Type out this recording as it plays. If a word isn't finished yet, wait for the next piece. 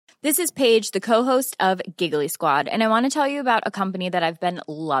This is Paige, the co-host of Giggly Squad, and I want to tell you about a company that I've been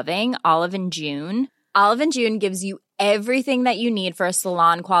loving, Olive & June. Olive & June gives you everything that you need for a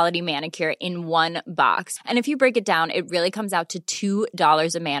salon-quality manicure in one box. And if you break it down, it really comes out to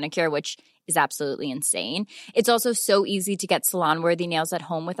 $2 a manicure, which is absolutely insane. It's also so easy to get salon-worthy nails at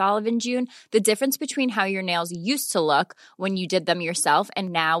home with Olive & June. The difference between how your nails used to look when you did them yourself and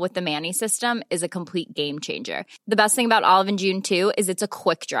now with the Mani system is a complete game changer. The best thing about Olive & June, too, is it's a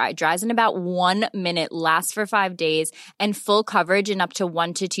quick dry. Dries in about 1 minute, lasts for 5 days, and full coverage in up to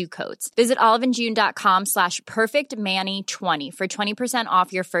 1 to 2 coats. Visit oliveandjune.com/perfectmani20 for 20%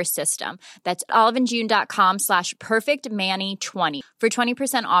 off your first system. That's oliveandjune.com/perfectmani20 for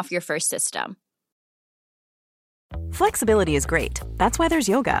 20% off your first system. Flexibility is great. That's why there's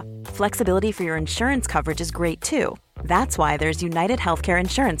yoga. Flexibility for your insurance coverage is great too. That's why there's United Healthcare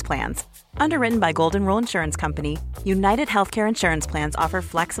Insurance Plans. Underwritten by Golden Rule Insurance Company, United Healthcare Insurance Plans offer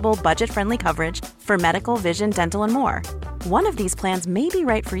flexible, budget-friendly coverage for medical, vision, dental, and more. One of these plans may be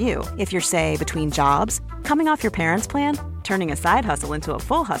right for you if you're, say, between jobs, coming off your parents' plan, turning a side hustle into a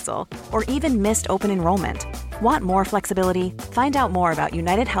full hustle, or even missed open enrollment. Want more flexibility? Find out more about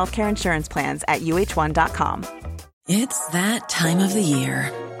United Healthcare Insurance Plans at uh1.com. It's that time of the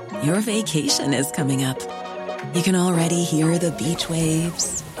year. Your vacation is coming up. You can already hear the beach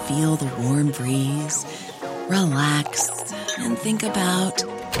waves, feel the warm breeze, relax, and think about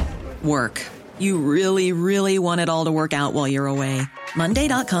work. You really, really want it all to work out while you're away.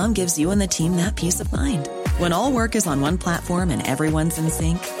 Monday.com gives you and the team that peace of mind. When all work is on one platform and everyone's in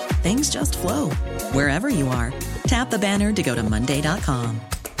sync, things just flow. Wherever you are, tap the banner to go to Monday.com.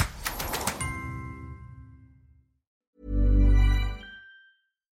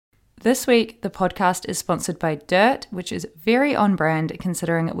 This week, the podcast is sponsored by Dirt, which is very on brand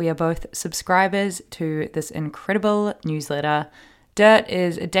considering we are both subscribers to this incredible newsletter. Dirt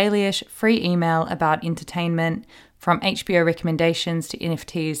is a daily-ish free email about entertainment, from HBO recommendations to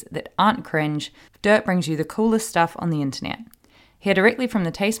NFTs that aren't cringe. Dirt brings you the coolest stuff on the internet. Hear directly from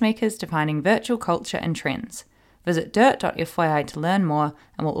the tastemakers defining virtual culture and trends. Visit dirt.fyi to learn more,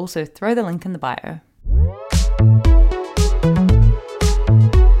 and we'll also throw the link in the bio.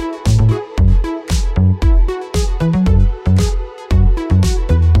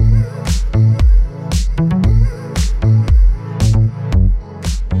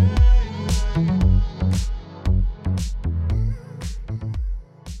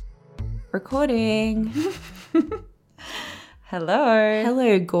 Recording. Hello.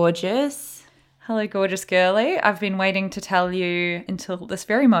 Hello, gorgeous. Hello, gorgeous girly. I've been waiting to tell you until this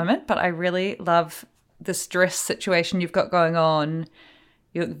very moment, but I really love this dress situation you've got going on.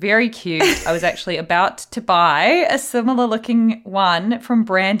 You look very cute. I was actually about to buy a similar looking one from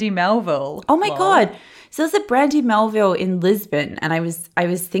Brandy Melville. Oh my God. So there's a Brandy Melville in Lisbon, and I was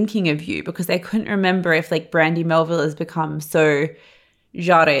thinking of you because I couldn't remember if like Brandy Melville has become so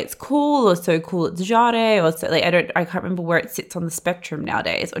genre it's cool or so cool it's genre, or so like I can't remember where it sits on the spectrum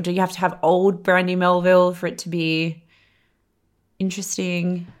nowadays. Or do you have to have old Brandy Melville for it to be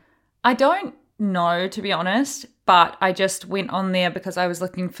interesting? I don't know, to be honest, but I just went on there because I was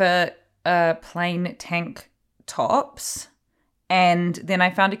looking for plain tank tops, and then I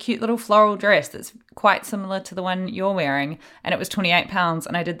found a cute little floral dress that's quite similar to the one you're wearing, and it was £28,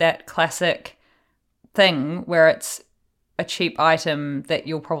 and I did that classic thing where it's a cheap item that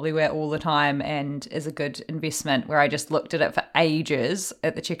you'll probably wear all the time and is a good investment, where I just looked at it for ages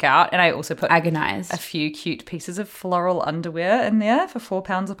at the checkout, and I also put agonized a few cute pieces of floral underwear in there for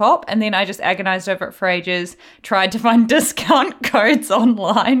 £4 a pop, and then I just agonized over it for ages, tried to find discount codes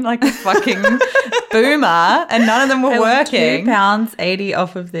online like a fucking boomer, and none of them were working. £2.80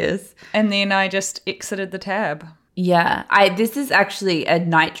 off of this, and then I just exited the tab. Yeah, this is actually a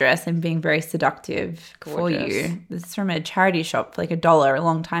night dress and being very seductive. Gorgeous. For you. This is from a charity shop for like $1 a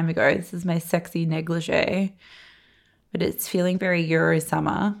long time ago. This is my sexy negligee, but it's feeling very Euro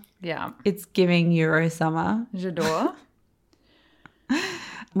summer. Yeah. It's giving Euro summer. J'adore.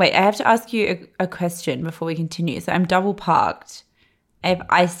 Wait, I have to ask you a question before we continue. So I'm double parked. I have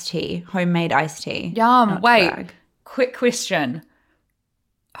iced tea, homemade iced tea. Yum. Wait, quick question.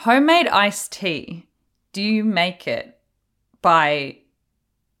 Homemade iced tea. Do you make it by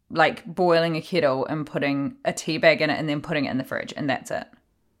like boiling a kettle and putting a tea bag in it and then putting it in the fridge and that's it?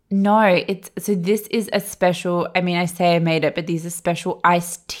 No, so this is a special, I mean, I say I made it, but these are special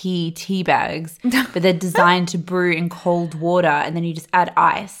iced tea bags, but they're designed to brew in cold water, and then you just add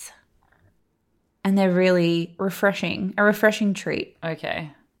ice. And they're really refreshing, a refreshing treat.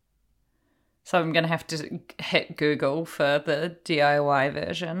 Okay. So I'm going to have to hit Google for the DIY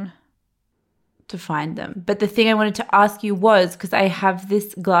version. to find them. But the thing I wanted to ask you was, because I have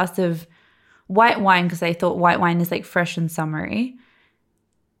this glass of white wine, because I thought white wine is like fresh and summery,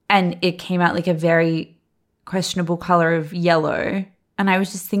 and it came out like a very questionable color of yellow. And I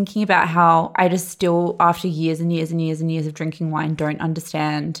was just thinking about how I just still, after years and years and years and years of drinking wine, don't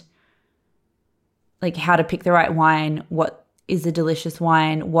understand like how to pick the right wine, what is a delicious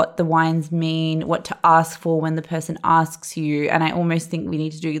wine, what the wines mean, what to ask for when the person asks you. And I almost think we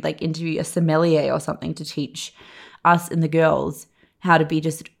need to do like interview a sommelier or something to teach us and the girls how to be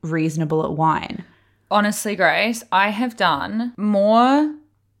just reasonable at wine. Honestly, Grace, I have done more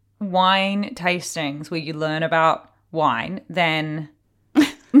wine tastings where you learn about wine than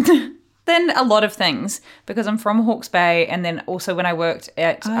a lot of things, because I'm from Hawke's Bay, and then also when I worked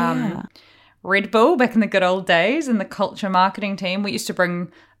at Red Bull back in the good old days in the culture marketing team, we used to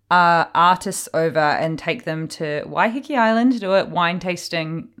bring artists over and take them to Waiheke Island to do a wine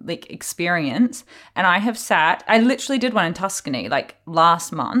tasting like experience. And I literally did one in Tuscany like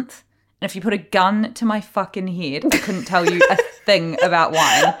last month. And if you put a gun to my fucking head, I couldn't tell you a thing about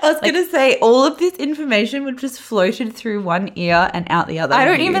wine. I was going to say, all of this information would just floated through one ear and out the other. I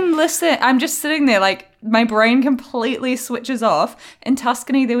don't even listen. I'm just sitting there like my brain completely switches off. In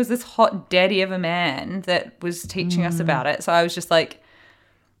Tuscany, there was this hot daddy of a man that was teaching us about it. So I was just like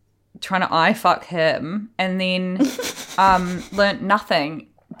trying to eye fuck him, and then learnt nothing.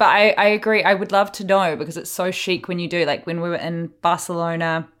 But I agree. I would love to know, because it's so chic when you do. Like when we were in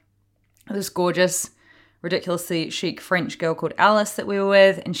Barcelona, this gorgeous, ridiculously chic French girl called Alice that we were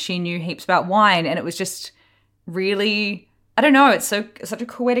with, and she knew heaps about wine, and it was just really, I don't know, it's such a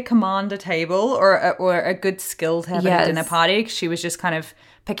cool way to command a table or a good skill to have at a dinner party, 'cause she was just kind of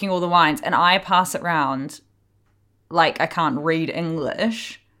picking all the wines, and I pass it round like I can't read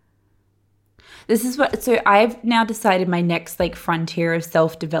English. So I've now decided my next like frontier of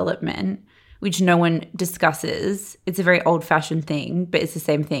self-development, which no one discusses. It's a very old-fashioned thing, but it's the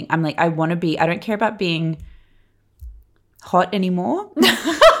same thing. I'm like, I don't care about being hot anymore.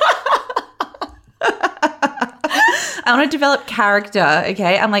 I want to develop character,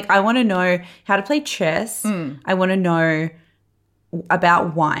 okay? I'm like, I want to know how to play chess. I want to know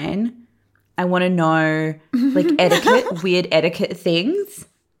about wine. I want to know like etiquette, weird etiquette things.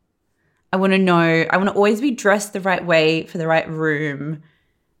 I want to always be dressed the right way for the right room.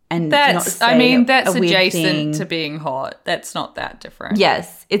 And that's adjacent to being hot. That's not that different.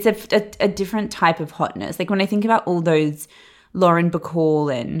 Yes, it's a different type of hotness. Like when I think about all those Lauren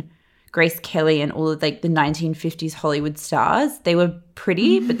Bacall and Grace Kelly and all of like the 1950s Hollywood stars, they were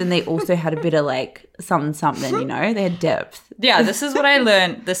pretty, but then they also had a bit of like something, you know? They had depth. Yeah, this is what I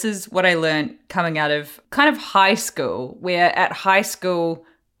learned. This is what I learned coming out of kind of high school, where at high school,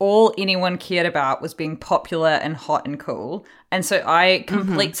 all anyone cared about was being popular and hot and cool. And so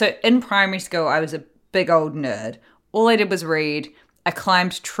so in primary school, I was a big old nerd. All I did was read. I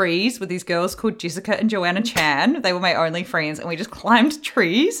climbed trees with these girls called Jessica and Joanna Chan. They were my only friends, and we just climbed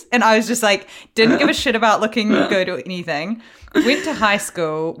trees. And I was just like, didn't give a shit about looking good or anything. Went to high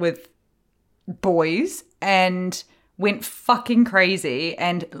school with boys and went fucking crazy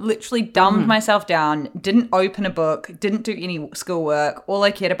and literally dumbed myself down, didn't open a book, didn't do any schoolwork. All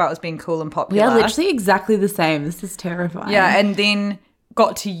I cared about was being cool and popular. Yeah, literally exactly the same. This is terrifying. Yeah, and then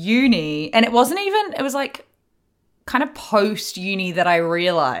got to uni, and it was like kind of post-uni that I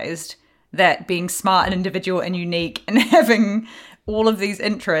realized that being smart and individual and unique and having all of these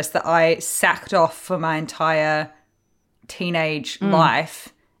interests that I sacked off for my entire teenage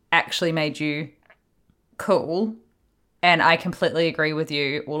life actually made you cool. And I completely agree with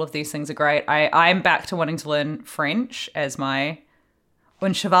you. All of these things are great. I'm back to wanting to learn French as my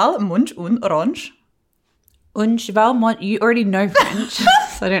un cheval, munch, un orange. Un cheval, you already know French,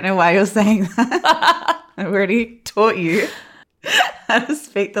 so I don't know why you're saying that. I've already taught you how to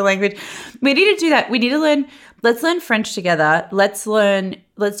speak the language. We need to do that. We need to let's learn French together. Let's do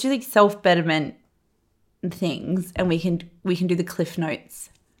like self-betterment things, and we can do the cliff notes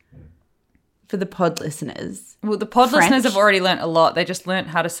for the pod listeners. Well, the pod listeners have already learnt a lot. They just learnt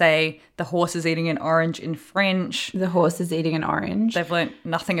how to say the horse is eating an orange in French. The horse is eating an orange. They've learnt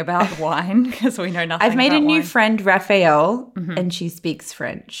nothing about wine because we know nothing about wine. I've made a new friend, Raphael, and she speaks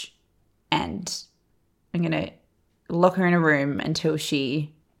French. And I'm going to lock her in a room until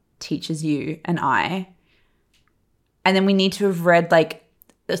she teaches you and I. And then we need to have read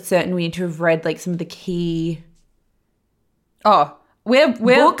some of the key we're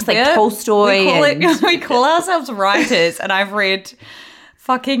books like Tolstoy. We call ourselves writers, and I've read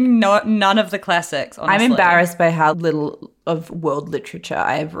fucking none of the classics, honestly. I'm embarrassed by how little of world literature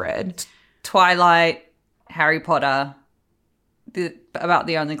I have read. Twilight, Harry Potter, about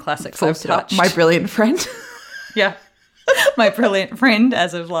the only classics Full I've stop. touched. My Brilliant Friend. Yeah. My Brilliant Friend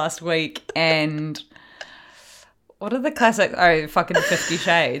as of last week. And what are the classics? Oh, fucking 50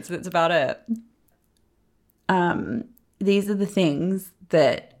 Shades. That's about it. These are the things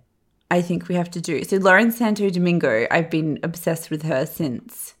that I think we have to do. So Lauren Santo Domingo, I've been obsessed with her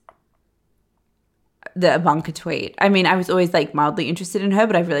since the Ivanka tweet. I mean, I was always like mildly interested in her,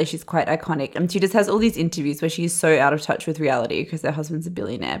 but I realized she's quite iconic. And she just has all these interviews where she's so out of touch with reality because her husband's a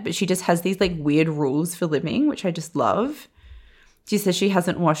billionaire. But she just has these like weird rules for living, which I just love. She says she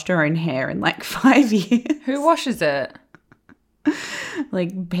hasn't washed her own hair in like 5 years. Who washes it?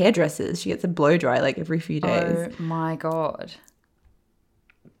 Like hairdressers. She gets a blow dry like every few days. Oh my God.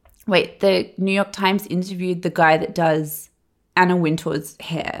 Wait, the New York Times interviewed the guy that does Anna Wintour's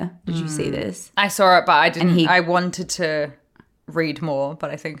hair. Did you see this? I saw it, but I didn't. he- I wanted to read more,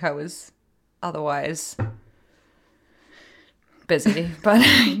 but I think I was otherwise busy. But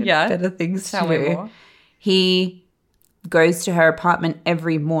yeah, Better things tell to me do. more. He goes to her apartment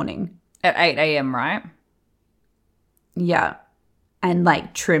every morning. At 8 a.m., right? Yeah. And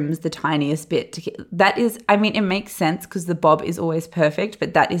like trims the tiniest bit. That is, I mean, it makes sense because the bob is always perfect,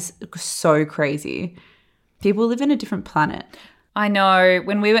 but that is so crazy. People live in a different planet. I know.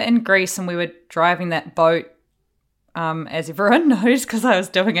 When we were in Greece and we were driving that boat, as everyone knows, because I was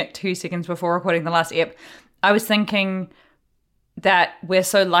doing it 2 seconds before recording the last ep, I was thinking that we're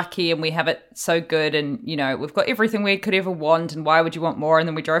so lucky and we have it so good and, you know, we've got everything we could ever want and why would you want more? And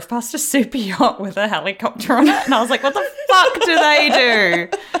then we drove past a super yacht with a helicopter on it and I was like, what the fuck do they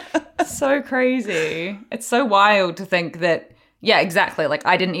do? So crazy. It's so wild to think that, yeah, exactly. Like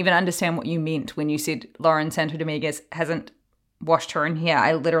I didn't even understand what you meant when you said Lauren Santo Dominguez hasn't washed her own hair.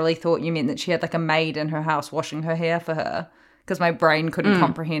 I literally thought you meant that she had like a maid in her house washing her hair for her because my brain couldn't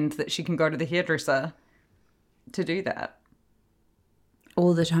comprehend that she can go to the hairdresser to do that.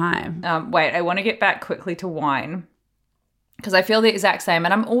 All the time. Wait, I want to get back quickly to wine because I feel the exact same.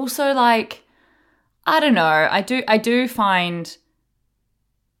 And I'm also like, I don't know. I do find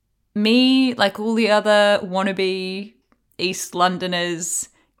me, like all the other wannabe East Londoners,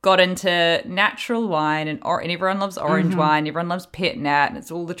 got into natural wine and everyone loves orange wine. Everyone loves Pet Nat and it's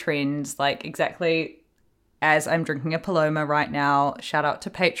all the trends. Like exactly as I'm drinking a Paloma right now. Shout out to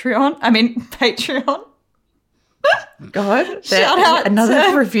Patreon. God. Shout out another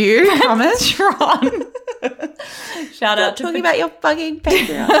to review, Thomas. Shout out to Talking about your fucking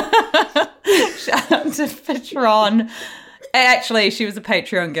Patreon. Shout out to Patreon. Actually, she was a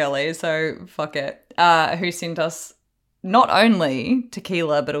Patreon girlie, so fuck it. Who sent us not only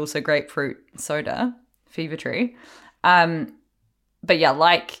tequila but also grapefruit soda, Fever Tree. But yeah,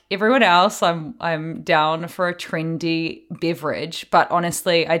 like everyone else, I'm down for a trendy beverage. But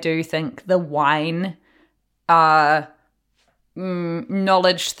honestly, I do think the wine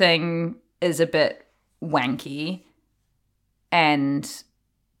knowledge thing is a bit wanky, and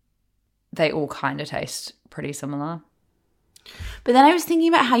they all kind of taste pretty similar. But then I was thinking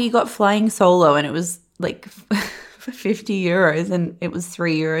about how you got flying solo and it was like for 50 euros and it was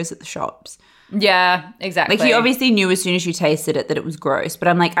 3 euros at the shops. Yeah, exactly. Like you obviously knew as soon as you tasted it that it was gross, but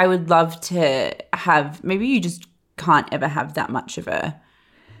I'm like, I would love to have, maybe you just can't ever have that much of a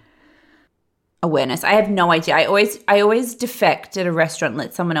awareness. I have no idea. I always defect at a restaurant,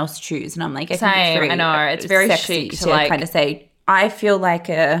 let someone else choose, and I'm like, I think it's very, I know, it's very sexy chic to like kind of say, I feel like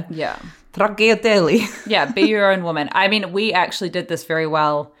a tagliatelle. Yeah, be your own woman. I mean, we actually did this very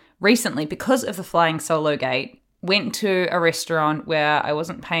well recently because of the flying solo gate. Went to a restaurant where I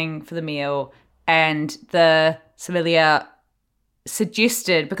wasn't paying for the meal, and the sommelier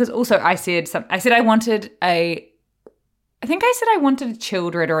suggested, because also I said I wanted a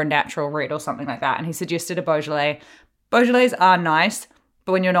chilled red or a natural red or something like that. And he suggested a Beaujolais. Beaujolais are nice,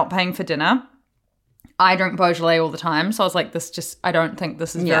 but when you're not paying for dinner, I drink Beaujolais all the time. So I was like, I don't think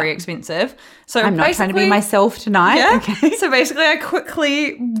this is very expensive. So I'm not trying to be myself tonight. Yeah. Okay. So basically I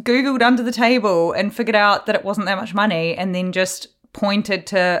quickly Googled under the table and figured out that it wasn't that much money, and then just pointed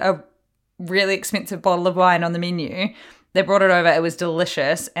to a really expensive bottle of wine on the menu. They brought it over. It was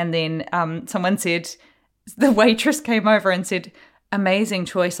delicious. And then someone said, the waitress came over and said, amazing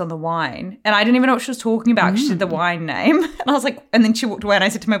choice on the wine. And I didn't even know what she was talking about because she said the wine name. And I was like, and then she walked away and I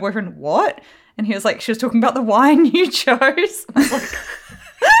said to my boyfriend, what? And he was like, she was talking about the wine you chose. I was like,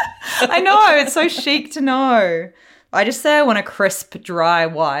 I know, it's so chic to know. I just say I want a crisp, dry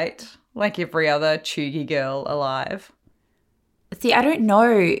white, like every other chuggy girl alive. See, I don't know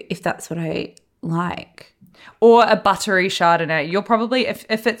if that's what I like. Or a buttery Chardonnay. You're probably, if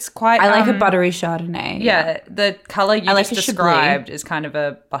it's quite... I like a buttery Chardonnay. Yeah, the colour you like just a described is kind of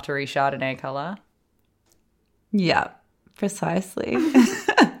a buttery Chardonnay colour. Yeah. Precisely.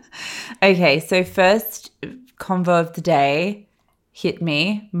 Okay, so first convo of the day, hit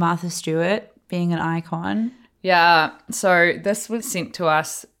me. Martha Stewart being an icon. Yeah, so this was sent to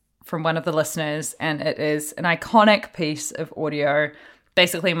us from one of the listeners, and it is an iconic piece of audio.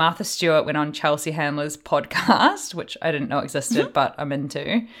 Basically, Martha Stewart went on Chelsea Handler's podcast, which I didn't know existed, but I'm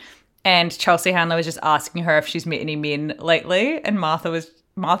into. And Chelsea Handler was just asking her if she's met any men lately, and Martha's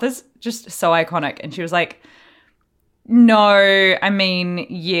just so iconic, and she was like, no, I mean,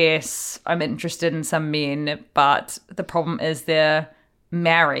 yes, I'm interested in some men, but the problem is they're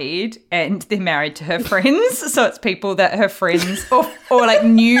married and they're married to her friends. So it's people that her friends or like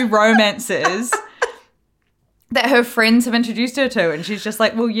new romances that her friends have introduced her to. And she's just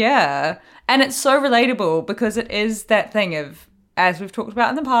like, well, yeah. And it's so relatable because it is that thing of, as we've talked about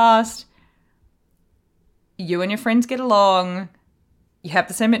in the past, you and your friends get along. You have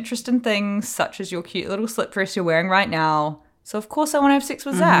the same interest in things, such as your cute little slip dress you're wearing right now. So, of course, I want to have sex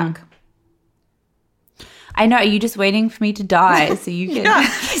with Zach. I know. Are you just waiting for me to die so you can...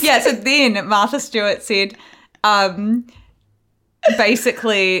 Yeah, so then Martha Stewart said,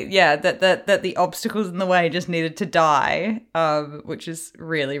 basically, yeah, that the obstacles in the way just needed to die, which is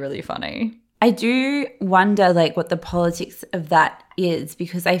really, really funny. I do wonder, like, what the politics of that is,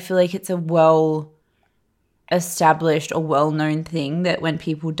 because I feel like it's a well-established or well-known thing that when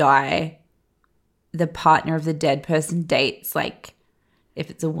people die, the partner of the dead person dates, like, if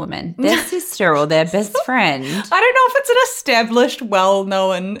it's a woman, their sister or their best friend. I don't know if it's an established,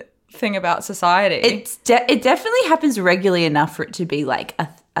 well-known thing about society. It definitely happens regularly enough for it to be, like,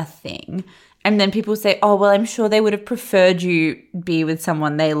 a thing. And then people say, oh, well, I'm sure they would have preferred you be with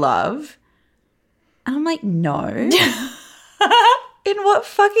someone they love. And I'm like, no. In what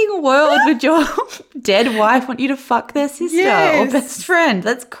fucking world would your dead wife want you to fuck their sister or best friend?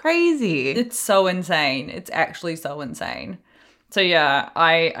 That's crazy. It's so insane. It's actually so insane. So, yeah,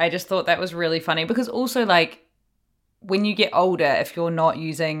 I just thought that was really funny because also, like, when you get older, if you're not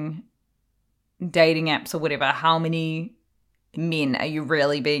using dating apps or whatever, how many new men are you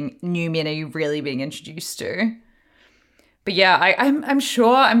really being introduced to? But, yeah, I'm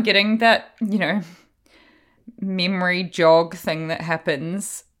sure I'm getting that, you know, memory jog thing that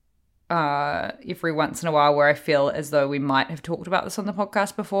happens every once in a while where I feel as though we might have talked about this on the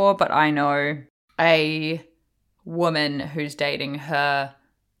podcast before, but I know a woman who's dating her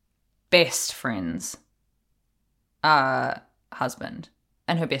best friend's husband,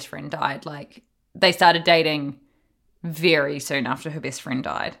 and her best friend died. Like, they started dating very soon after her best friend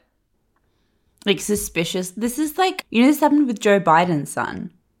died. Like, suspicious. This is like, you know, this happened with Joe Biden's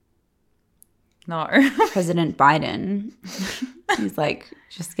son. No. President Biden. He's like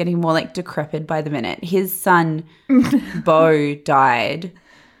just getting more like decrepit by the minute. His son, Beau, died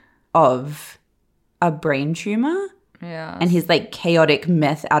of a brain tumor. Yeah. And his like chaotic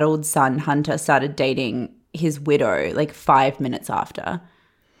meth-addled son, Hunter, started dating his widow like 5 minutes after.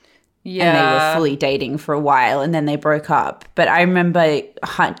 Yeah. And they were fully dating for a while and then they broke up. But I remember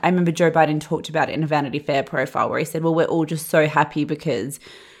Joe Biden talked about it in a Vanity Fair profile where he said, well, we're all just so happy because,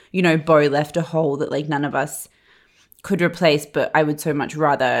 you know, Beau left a hole that like none of us could replace, but I would so much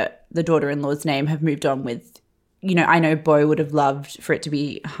rather the daughter-in-law's name have moved on with, you know, I know Beau would have loved for it to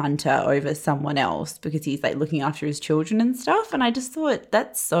be Hunter over someone else because he's like looking after his children and stuff. And I just thought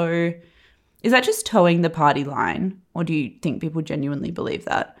that's so, is that just towing the party line? Or do you think people genuinely believe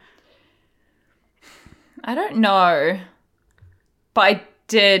that? I don't know. But I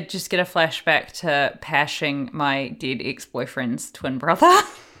did just get a flashback to pashing my dead ex-boyfriend's twin brother.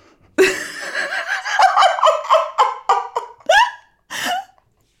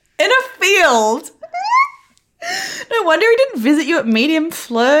 In a field. No wonder he didn't visit you at Medium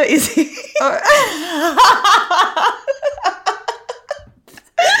Fleur, is he?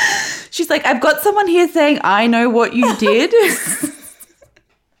 She's like, I've got someone here saying I know what you did.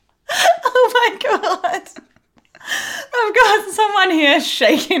 Oh my God. I've got someone here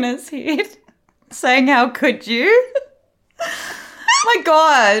shaking his head, saying, how could you? My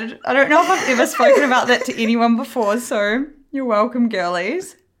God. I don't know if I've ever spoken about that to anyone before, so you're welcome,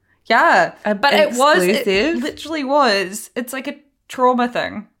 girlies. Yeah, but it literally was. It's like a trauma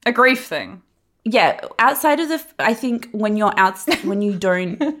thing, a grief thing. Yeah, outside of I think when you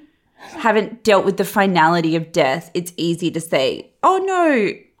haven't dealt with the finality of death, it's easy to say, oh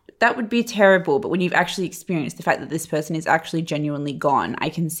no, that would be terrible. But when you've actually experienced the fact that this person is actually genuinely gone, I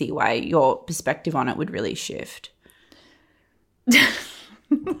can see why your perspective on it would really shift.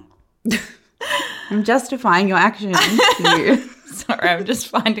 I'm justifying your actions to Sorry, I'm just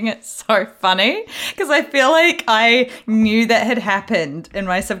finding it so funny because I feel like I knew that had happened in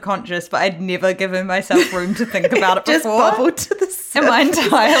my subconscious, but I'd never given myself room to think about it Just before. bubbled to the surface in my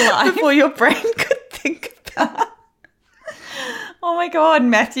entire life. before your brain could think about it. Oh my God,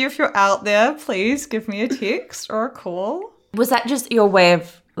 Matthew, if you're out there, please give me a text or a call. Was that just your way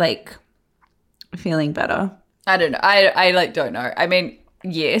of like feeling better? I don't know. I like don't know. I mean,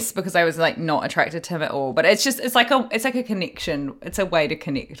 yes, because I was like not attracted to him at all. But it's like a connection. It's a way to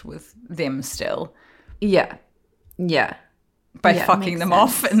connect with them still. Yeah. Yeah. By Yeah, fucking makes them sense.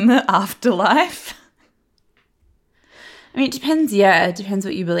 off in the afterlife. I mean, it depends. Yeah, it depends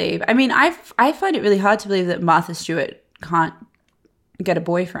what you believe. I mean, I find it really hard to believe that Martha Stewart can't get a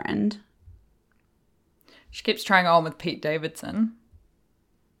boyfriend. She keeps trying on with Pete Davidson.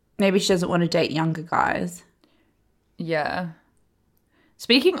 Maybe she doesn't want to date younger guys. Yeah.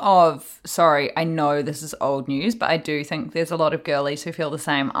 Speaking of, sorry, I know this is old news, but I do think there's a lot of girlies who feel the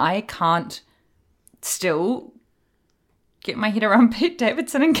same. I can't still get my head around Pete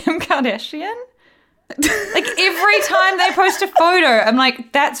Davidson and Kim Kardashian. Like every time they post a photo, I'm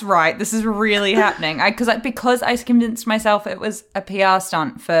like, that's right, this is really happening. Because I convinced myself it was a PR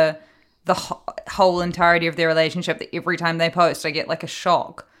stunt for the whole entirety of their relationship, that every time they post, I get like a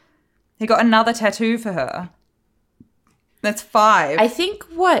shock. He got another tattoo for her. That's 5. I think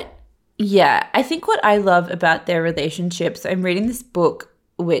what I love about their relationships, I'm reading this book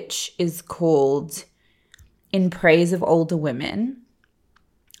which is called In Praise of Older Women.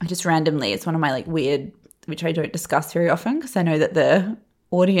 Just randomly, it's one of my like weird, which I don't discuss very often because I know that the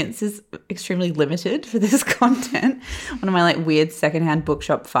audience is extremely limited for this content. One of my like weird secondhand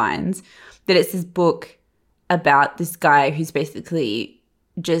bookshop finds, that it's this book about this guy who's basically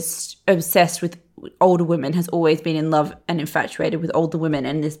just obsessed with older women, has always been in love and infatuated with older women.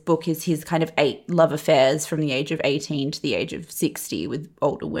 And this book is his kind of 8 love affairs from the age of 18 to the age of 60 with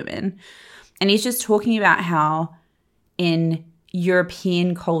older women. And he's just talking about how in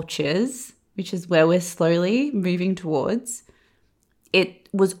European cultures, which is where we're slowly moving towards, it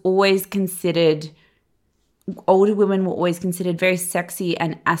was always considered, older women were always considered very sexy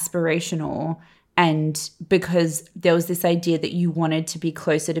and aspirational. And because there was this idea that you wanted to be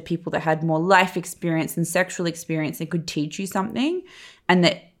closer to people that had more life experience and sexual experience and could teach you something, and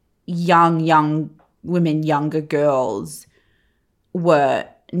that young women, younger girls were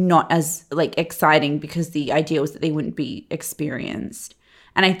not as like exciting because the idea was that they wouldn't be experienced.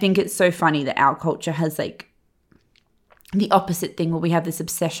 And I think it's so funny that our culture has like the opposite thing, where we have this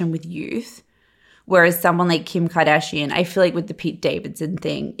obsession with youth, whereas someone like Kim Kardashian, I feel like with the Pete Davidson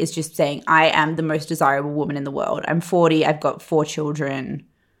thing, is just saying, I am the most desirable woman in the world. I'm 40, I've got 4 children,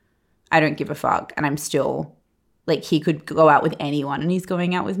 I don't give a fuck, and I'm still like, he could go out with anyone and he's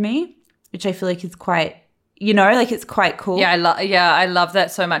going out with me, which I feel like is quite, you know, like it's quite cool. Yeah, I love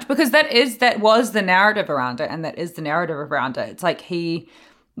that so much, because that was the narrative around it, and that is the narrative around it. It's like he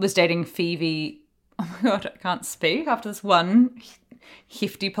was dating Phoebe. Oh my God, I can't speak after this one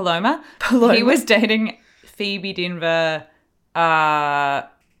hefty Paloma. He was dating Phoebe Denver, Kaya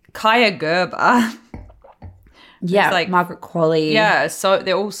Gerber. Yeah, like Margaret Qualley. Yeah, so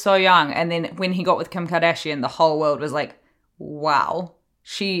they're all so young. And then when he got with Kim Kardashian, the whole world was like, wow,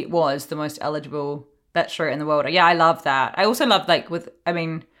 she was the most eligible bachelorette in the world. Yeah, I love that. I also love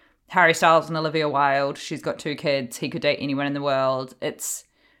Harry Styles and Olivia Wilde. She's got 2 kids. He could date anyone in the world. It's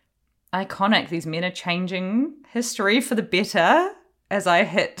iconic. These men are changing history for the better as I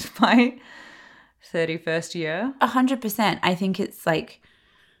hit my 31st year. 100%. I think it's like,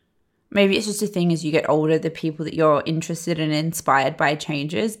 maybe it's just a thing as you get older, the people that you're interested in and inspired by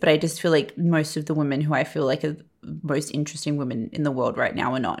changes. But I just feel like most of the women who I feel like are the most interesting women in the world right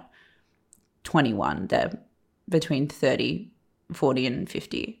now are not 21. They're between 30, 40 and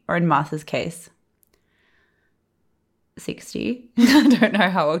 50. Or in Martha's case, 60. I don't know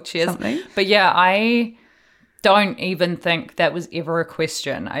how old she is. Something. But yeah, I don't even think that was ever a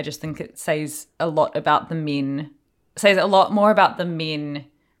question. I just think it says a lot about the men. Says a lot more about the men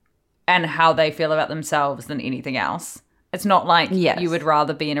and how they feel about themselves than anything else. It's not like you would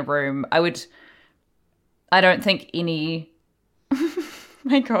rather be in a room. I don't think any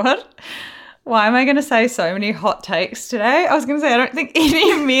my God. Why am I going to say so many hot takes today? I was going to say I don't think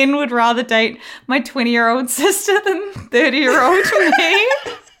any men would rather date my 20-year-old sister than 30-year-old me.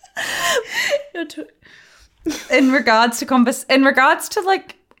 In regards to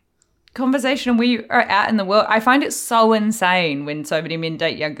like conversation where you are at in the world, I find it so insane when so many men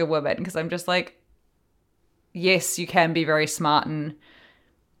date younger women, because I'm just like, yes, you can be very smart and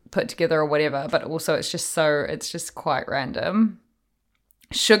put together or whatever, but also it's just quite random.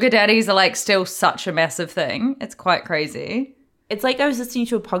 Sugar daddies are like still such a massive thing. It's quite crazy. It's like I was listening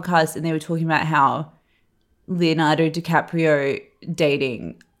to a podcast and they were talking about how Leonardo DiCaprio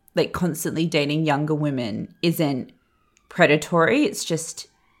dating, like constantly dating younger women, isn't predatory. It's just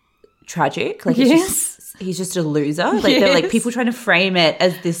tragic. Like, he's just a loser. Like, they're like people trying to frame it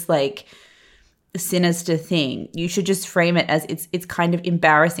as this like sinister thing. You should just frame it as it's kind of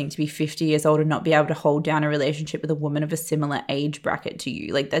embarrassing to be 50 years old and not be able to hold down a relationship with a woman of a similar age bracket to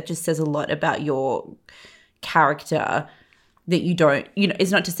you. Like, that just says a lot about your character, that you don't, you know,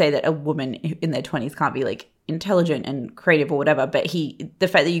 it's not to say that a woman in their 20s can't be like intelligent and creative or whatever, but the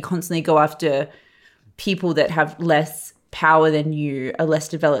fact that you constantly go after people that have less power than you, are less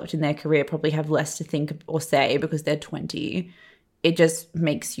developed in their career, probably have less to think or say because they're 20, it just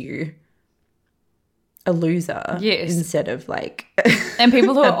makes you a loser. Yes. Instead of like and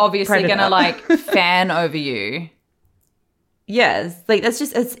people who are obviously gonna like fan over you. Yes, like that's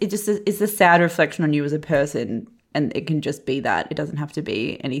just it's a sad reflection on you as a person, and it can just be that. It doesn't have to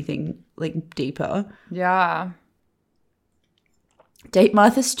be anything like deeper. Yeah. Date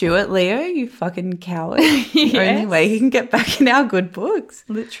Martha Stewart, Leo, you fucking coward. The only way you can get back in our good books.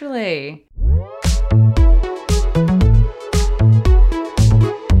 Literally.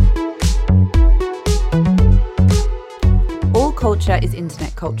 All culture is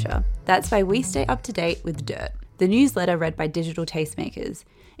internet culture. That's why we stay up to date with Dirt, the newsletter read by digital tastemakers.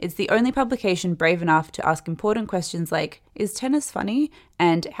 It's the only publication brave enough to ask important questions like, is tennis funny?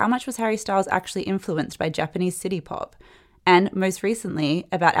 And how much was Harry Styles actually influenced by Japanese city pop? And most recently,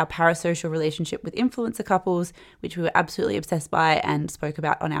 about our parasocial relationship with influencer couples, which we were absolutely obsessed by and spoke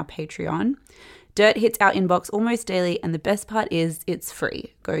about on our Patreon. Dirt hits our inbox almost daily, and the best part is it's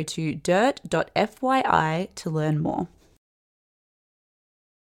free. Go to dirt.fyi to learn more.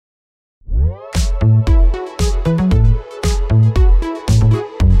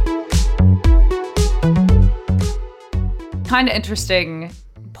 Kind of interesting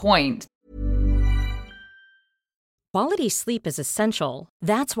point. Quality sleep is essential.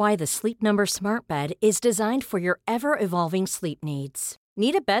 That's why the Sleep Number Smart Bed is designed for your ever-evolving sleep needs.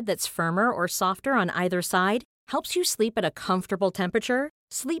 Need a bed that's firmer or softer on either side? Helps you sleep at a comfortable temperature?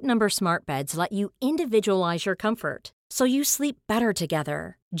 Sleep Number Smart Beds let you individualize your comfort, so you sleep better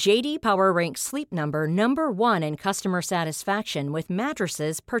together. J.D. Power ranks Sleep Number number 1 in customer satisfaction with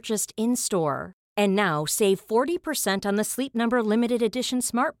mattresses purchased in-store. And now, save 40% on the Sleep Number Limited Edition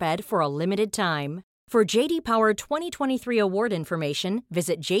Smart Bed for a limited time. For J.D. Power 2023 award information,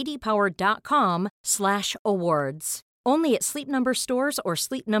 visit jdpower.com/awards. Only at Sleep Number stores or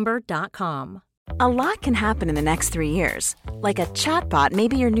sleepnumber.com. A lot can happen in the next 3 years. Like a chatbot may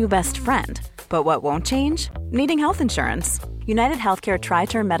be your new best friend. But what won't change? Needing health insurance. United Healthcare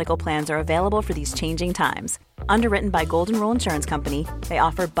Tri-Term Medical Plans are available for these changing times. Underwritten by Golden Rule Insurance Company, they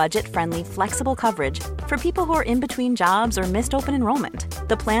offer budget-friendly, flexible coverage for people who are in between jobs or missed open enrollment.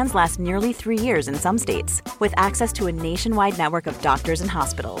 The plans last nearly 3 years in some states, with access to a nationwide network of doctors and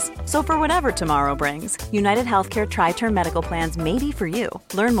hospitals. So for whatever tomorrow brings, United Healthcare Tri-Term Medical Plans may be for you.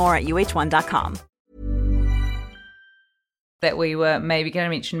 Learn more at uh1.com. That we were maybe going to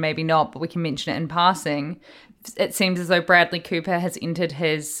mention, maybe not, but we can mention it in passing. It seems as though Bradley Cooper has entered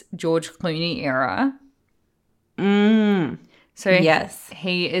his George Clooney era. So yes,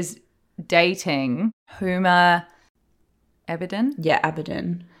 he is dating Huma Abedin. Yeah,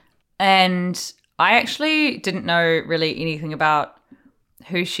 Abedin. And I actually didn't know really anything about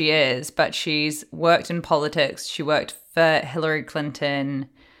who she is, but she's worked in politics. She worked for Hillary Clinton,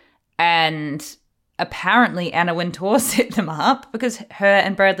 and apparently Anna Wintour set them up because her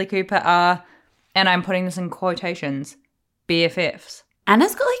and Bradley Cooper are, and I'm putting this in quotations, BFFs.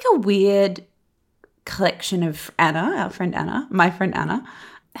 Anna's got like a weird collection of my friend Anna,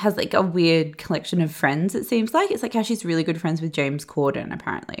 has like a weird collection of friends, it seems like. It's like how she's really good friends with James Corden,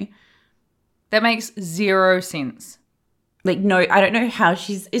 apparently. That makes zero sense. Like, no, I don't know how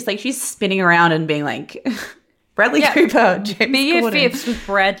it's like she's spinning around and being like, Bradley Cooper, James Corden. BFFs with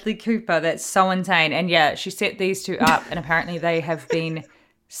Bradley Cooper, that's so insane. And yeah, she set these two up and apparently they have been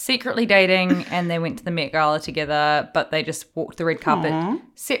secretly dating and they went to the Met Gala together, but they just walked the red carpet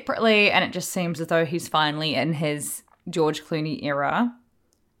separately, and it just seems as though he's finally in his George Clooney era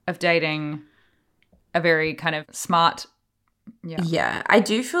of dating a very kind of smart, Yeah, I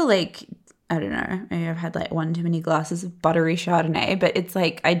do feel like, I don't know, maybe I've had like one too many glasses of buttery Chardonnay, but it's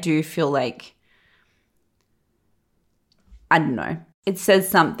like, I do feel like, I don't know, it says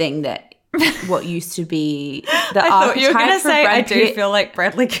something that what used to be the I thought you were going to say, Brad I do Pitt. feel like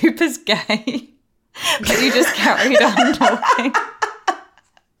Bradley Cooper's gay. But you just carried on talking.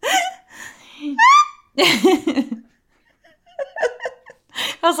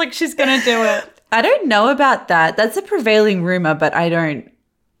 I was like, she's going to do it. I don't know about that. That's a prevailing rumor, but I don't.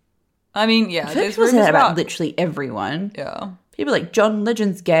 I mean, yeah, I feel like there's people say rumors that about about literally everyone. yeah. People are like, John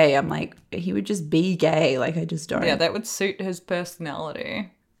Legend's gay. I'm like, he would just be gay. Like, I just don't. Yeah, that would suit his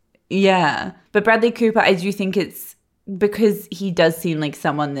personality. Yeah. But Bradley Cooper, I do think it's because he does seem like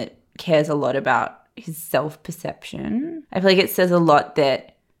someone that cares a lot about his self-perception. I feel like it says a lot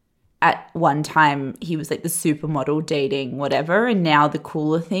that at one time he was like the supermodel dating whatever, and now the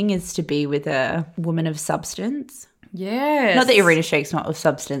cooler thing is to be with a woman of substance. Yes. Not that Irina Shaykh's not of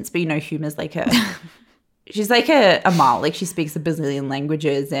substance, but you know, Huma's like her. She's like a Amal. Like, she speaks a bazillion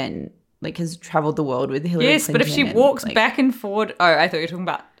languages and like has traveled the world with Hillary Yes, Clinton. but if she and, walks like, back and forward... Oh, I thought you were talking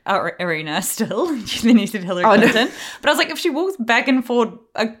about Irina still. Then you said Hillary Clinton. No. But I was like, if she walks back and forward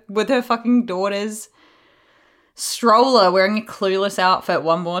with her fucking daughter's stroller wearing a Clueless outfit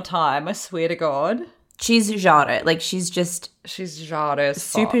one more time, I swear to God. She's Jada. Like, she's Jada as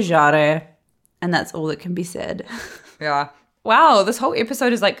super fuck. Jada. And that's all that can be said. Yeah. Wow, this whole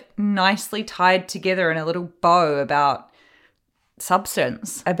episode is like nicely tied together in a little bow about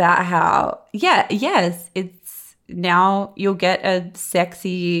substance. About how, it's now you'll get a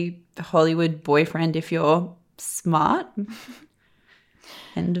sexy Hollywood boyfriend if you're smart.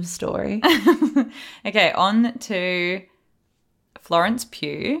 End of story. Okay, on to Florence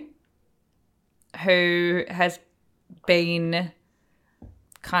Pugh, who has been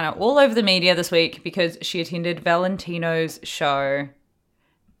kind of all over the media this week because she attended Valentino's show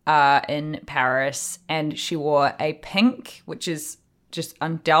in Paris, and she wore a pink, which is just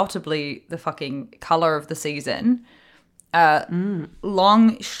undoubtedly the fucking color of the season,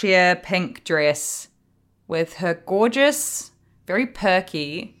 long sheer pink dress with her gorgeous, very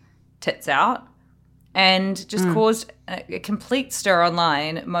perky tits out, and just caused a complete stir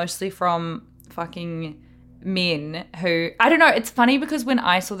online, mostly from fucking men who, I don't know, it's funny because when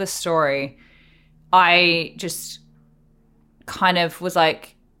I saw this story, I just kind of was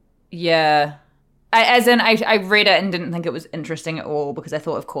like, yeah. I read it and didn't think it was interesting at all because I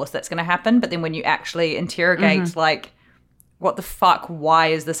thought, of course, that's going to happen. But then when you actually interrogate, like, what the fuck, why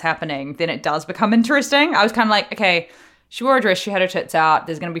is this happening? Then it does become interesting. I was kind of like, okay, she wore a dress, she had her tits out.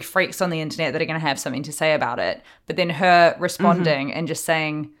 There's going to be freaks on the internet that are going to have something to say about it. But then her responding and just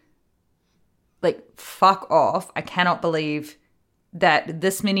saying, like, fuck off. I cannot believe that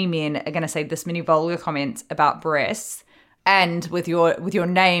this many men are going to say this many vulgar comments about breasts, and with your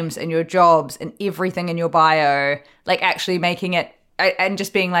names and your jobs and everything in your bio, like actually making it and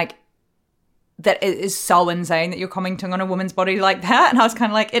just being like, that it is so insane that you're commenting on a woman's body like that. And I was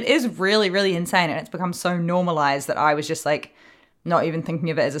kind of like, it is really, really insane. And it's become so normalized that I was just like not even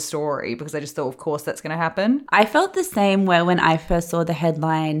thinking of it as a story because I just thought, of course, that's going to happen. I felt the same way when I first saw the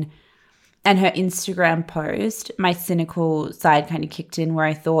headline and her Instagram post. My cynical side kind of kicked in where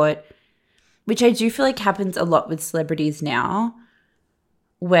I thought, which I do feel like happens a lot with celebrities now,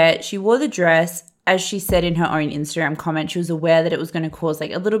 where she wore the dress, as she said in her own Instagram comment, she was aware that it was going to cause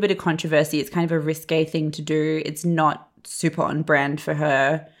like a little bit of controversy. It's kind of a risque thing to do. It's not super on brand for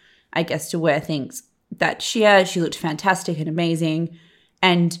her, I guess, to wear things that sheer. She looked fantastic and amazing.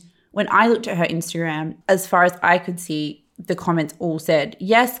 And when I looked at her Instagram, as far as I could see, the comments all said,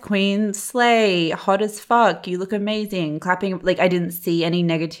 yes, queen, slay, hot as fuck, you look amazing, clapping. Like, I didn't see any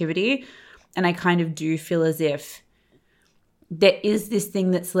negativity. And I kind of do feel as if there is this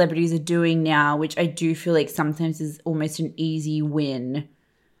thing that celebrities are doing now, which I do feel like sometimes is almost an easy win,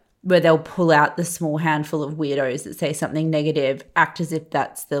 where they'll pull out the small handful of weirdos that say something negative, act as if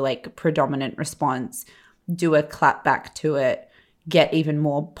that's the like predominant response, do a clap back to it, get even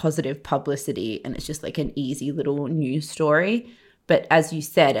more positive publicity, and it's just like an easy little news story. But as you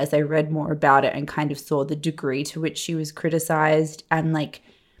said, as I read more about it and kind of saw the degree to which she was criticized and like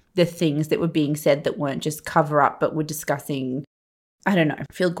the things that were being said that weren't just cover up, but were discussing, I don't know, I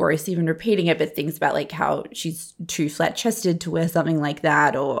feel gross even repeating it, but things about like how she's too flat chested to wear something like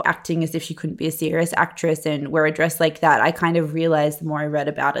that, or acting as if she couldn't be a serious actress and wear a dress like that. I kind of realized the more I read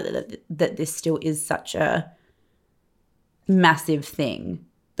about it that this still is such a massive thing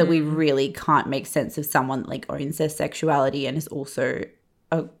that we really can't make sense of someone that like owns their sexuality and is also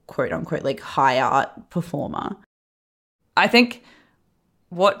a quote unquote like high art performer. I think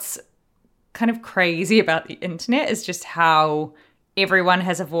what's kind of crazy about the internet is just how everyone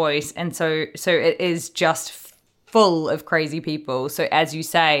has a voice, and so it is just full of crazy people. So as you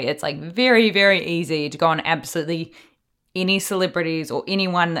say, it's like very, very easy to go on absolutely any celebrities or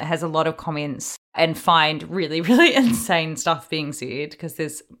anyone that has a lot of comments and find really, really insane stuff being said because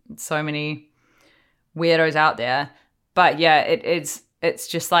there's so many weirdos out there. But yeah, it's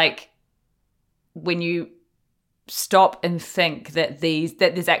just like when you stop and think that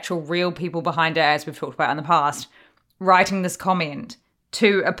there's actual real people behind it, as we've talked about in the past, writing this comment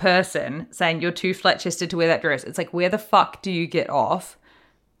to a person saying you're too flat-chested to wear that dress. It's like, where the fuck do you get off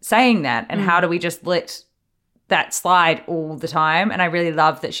saying that? And how do we just let that slide all the time? And I really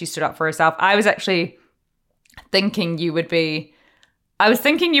love that she stood up for herself. I was actually thinking you would kind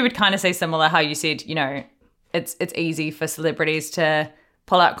of say similar, how you said, you know, it's easy for celebrities to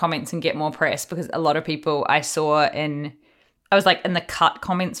pull out comments and get more press, because a lot of people I was like in the cut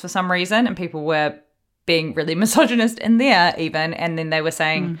comments for some reason, and people were being really misogynist in there even, and then they were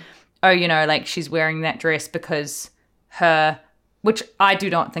saying, oh, you know, like she's wearing that dress because which I do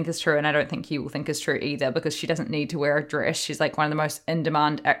not think is true, and I don't think you will think is true either, because she doesn't need to wear a dress. She's like one of the most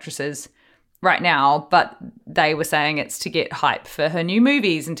in-demand actresses right now, but they were saying it's to get hype for her new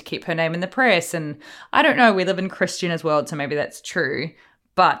movies and to keep her name in the press. And I don't know, we live in Christiana's world, so maybe that's true,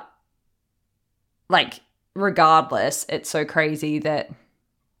 but like regardless, it's so crazy that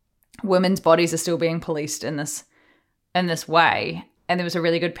women's bodies are still being policed in this way. And there was a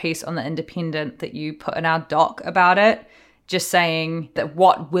really good piece on The Independent that you put in our doc about it, just saying that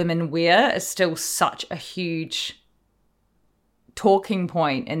what women wear is still such a huge talking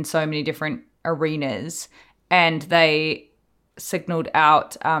point in so many different arenas. And they signaled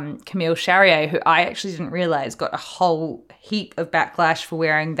out Camille Charrier, who I actually didn't realize got a whole heap of backlash for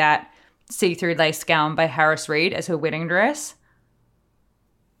wearing that see-through lace gown by Harris Reed as her wedding dress.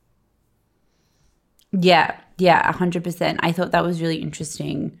 Yeah, 100%. I thought that was really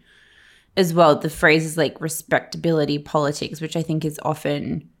interesting as well. The phrases like respectability politics, which I think is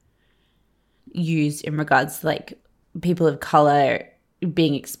often used in regards to like people of color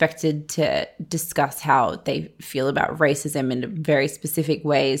being expected to discuss how they feel about racism in very specific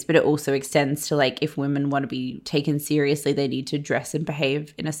ways, but it also extends to like if women want to be taken seriously, they need to dress and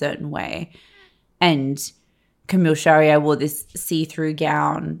behave in a certain way. And Camille Charrier wore this see-through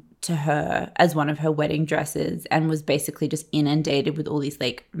gown to her as one of her wedding dresses and was basically just inundated with all these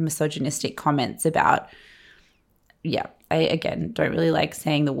like misogynistic comments about, I again don't really like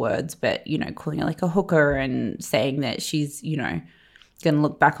saying the words, but you know, calling her like a hooker and saying that she's, you know, going to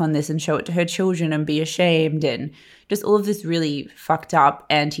look back on this and show it to her children and be ashamed, and just all of this really fucked up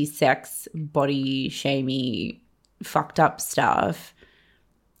anti-sex, body shamey, fucked up stuff.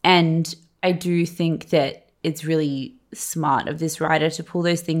 And I do think that it's really smart of this writer to pull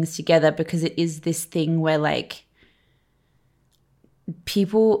those things together, because it is this thing where like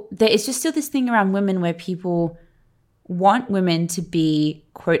it's just still this thing around women where people want women to be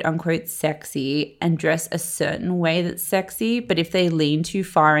quote unquote sexy and dress a certain way that's sexy, but if they lean too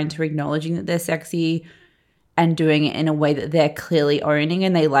far into acknowledging that they're sexy and doing it in a way that they're clearly owning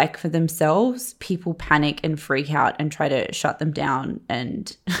and they like for themselves, people panic and freak out and try to shut them down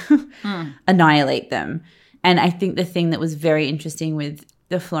and annihilate them. And I think the thing that was very interesting with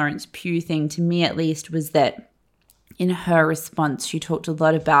the Florence Pugh thing, to me at least, was that in her response, she talked a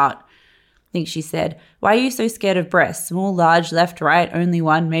lot about, I think she said, "Why are you so scared of breasts? Small, large, left, right, only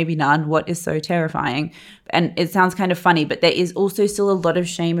one, maybe none. What is so terrifying?" And it sounds kind of funny, but there is also still a lot of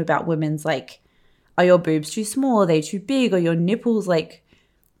shame about women's like, are your boobs too small? Are they too big? Are your nipples like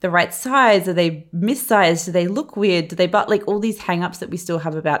the right size? Are they missized? Do they look weird? Do they butt? Like all these hang-ups that we still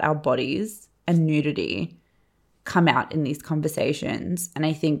have about our bodies and nudity come out in these conversations. And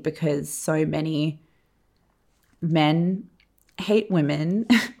I think because so many men hate women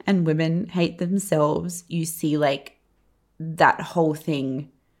and women hate themselves, you see like that whole thing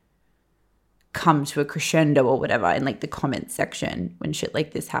come to a crescendo or whatever in like the comment section when shit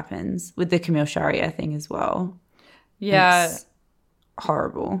like this happens, with the Camille Charrier thing as well. Yeah. It's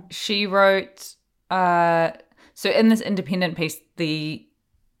horrible. She wrote, so in this Independent piece, the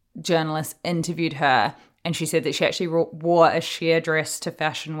journalist interviewed her, and she said that she actually wore a sheer dress to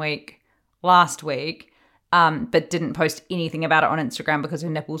Fashion Week last week, but didn't post anything about it on Instagram because her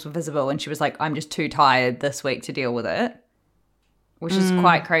nipples were visible. And she was like, I'm just too tired this week to deal with it, which is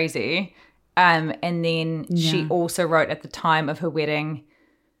quite crazy. And then she also wrote at the time of her wedding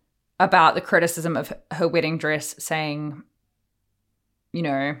about the criticism of her wedding dress, saying, you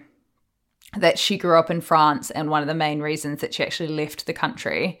know, that she grew up in France, and one of the main reasons that she actually left the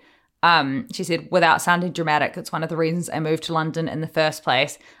country, she said, without sounding dramatic, it's one of the reasons I moved to London in the first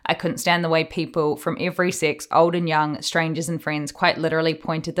place. I couldn't stand the way people from every sex, old and young, strangers and friends, quite literally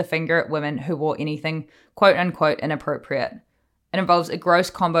pointed the finger at women who wore anything quote unquote inappropriate. It involves a gross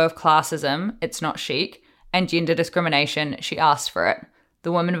combo of classism, it's not chic, and gender discrimination. She asked for it.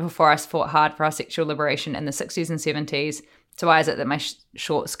 The women before us fought hard for our sexual liberation in the 60s and 70s. So why is it that my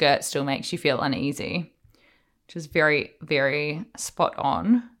short skirt still makes you feel uneasy? Which is very, very spot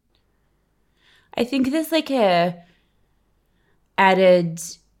on. I think there's like a added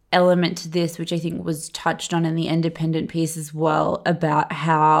element to this, which I think was touched on in the Independent piece as well, about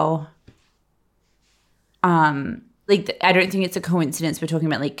how I don't think it's a coincidence we're talking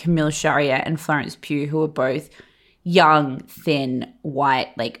about like Camille Charrier and Florence Pugh, who are both young, thin, white,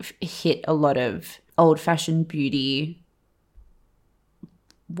 like hit a lot of old-fashioned beauty,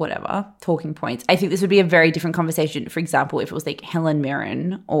 whatever, talking points. I think this would be a very different conversation, for example, if it was like Helen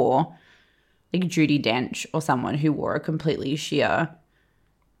Mirren or like Judi Dench or someone who wore a completely sheer,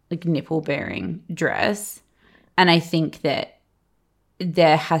 like nipple-bearing dress. And I think that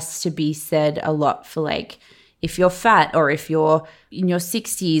there has to be said a lot for like, if you're fat or if you're in your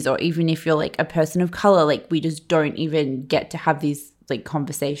 60s or even if you're like a person of color, like we just don't even get to have these like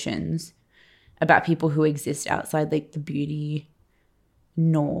conversations about people who exist outside like the beauty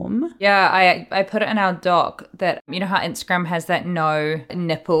norm. Yeah, I put it in our doc that, you know how Instagram has that no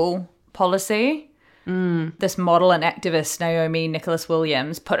nipple policy? This model and activist, Naomi Nicholas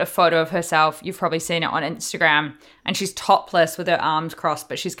Williams, put a photo of herself, you've probably seen it on Instagram, and she's topless with her arms crossed,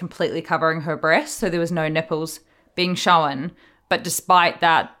 but she's completely covering her breasts, so there was no nipples being shown. But despite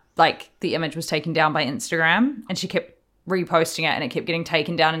that, like, the image was taken down by Instagram, and she kept reposting it, and it kept getting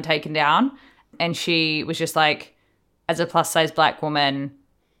taken down and taken down. And she was just like, as a plus-size black woman,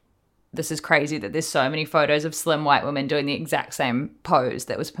 this is crazy that there's so many photos of slim white women doing the exact same pose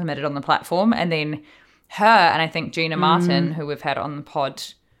that was permitted on the platform. And then her and I think Gina Martin, who we've had on the pod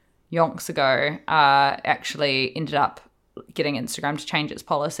yonks ago, actually ended up getting Instagram to change its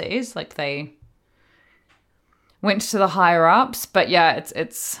policies. Like they went to the higher ups. But yeah,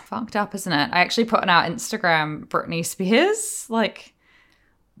 it's fucked up, isn't it? I actually put on our Instagram Britney Spears, like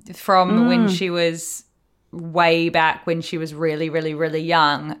from when she was way back when she was really, really, really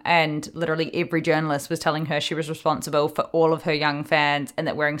young, and literally every journalist was telling her she was responsible for all of her young fans and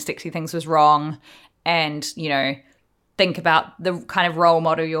that wearing sexy things was wrong. And, you know, think about the kind of role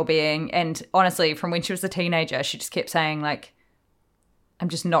model you're being. And honestly, from when she was a teenager, she just kept saying, like, I'm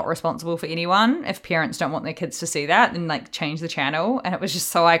just not responsible for anyone. If parents don't want their kids to see that, then, like, change the channel. And it was just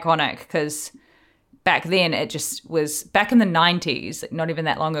so iconic because back then it just was, back in the 90s, not even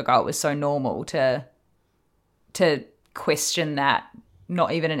that long ago, it was so normal to question that,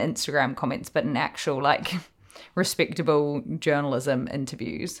 not even in Instagram comments, but in actual, like, respectable journalism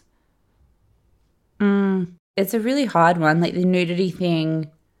interviews. It's a really hard one. Like the nudity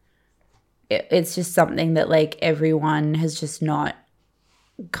thing, it's just something that like everyone has just not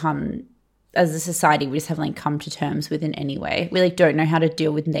come, as a society, we just haven't like come to terms with in any way. We like don't know how to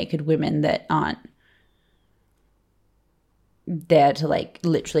deal with naked women that aren't there to like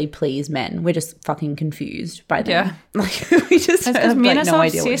literally please men. We're just fucking confused by them. Yeah. Like we just have Because men like, are no so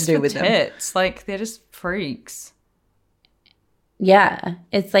idea what to obsessed do with with them. tits. Like they're just freaks. Yeah,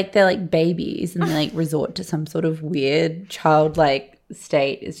 it's like they're like babies and they like resort to some sort of weird childlike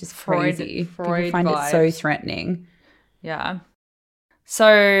state. It's just crazy. Freud People find vibes. it so threatening. Yeah.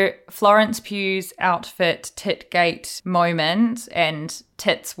 So Florence Pugh's outfit titgate moment, and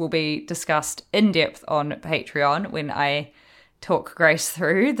tits will be discussed in depth on Patreon when I talk Grace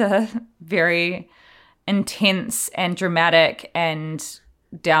through the very intense and dramatic and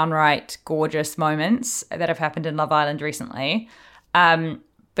downright gorgeous moments that have happened in Love Island recently. But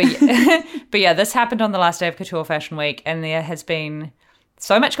yeah, this happened on the last day of Couture Fashion Week, and there has been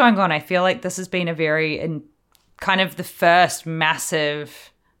so much going on. I feel like this has been a very kind of the first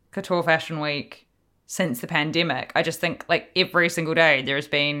massive Couture Fashion Week since the pandemic. I just think like every single day there has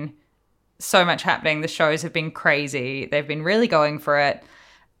been so much happening. The shows have been crazy. They've been really going for it.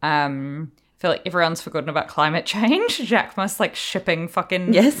 I feel like everyone's forgotten about climate change. Jacquemus like shipping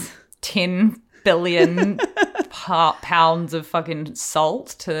fucking 10 billion pounds of fucking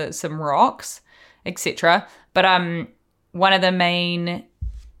salt to some rocks, etc. But one of the main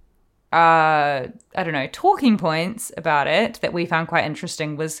talking points about it that we found quite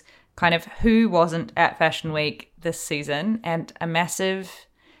interesting was kind of who wasn't at Fashion Week this season, and a massive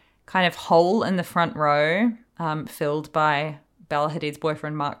kind of hole in the front row filled by Bella Hadid's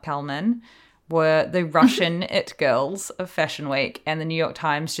boyfriend Mark Kalman were the Russian it girls of Fashion Week. And the New York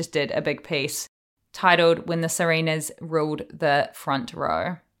Times just did a big piece titled When the Serenas Ruled the Front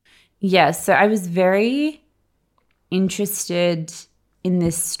Row. Yes, so I was very interested in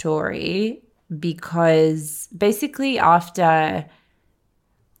this story because basically as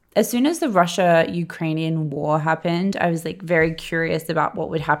soon as the Russia-Ukrainian war happened, I was like very curious about what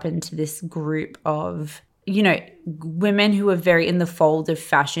would happen to this group of, you know, women who were very in the fold of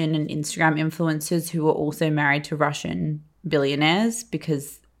fashion and Instagram influencers who were also married to Russian billionaires,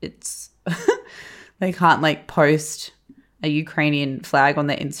 because it's they can't like post a Ukrainian flag on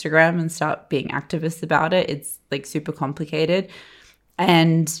their Instagram and start being activists about it. It's like super complicated.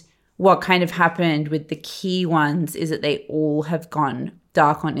 And what kind of happened with the key ones is that they all have gone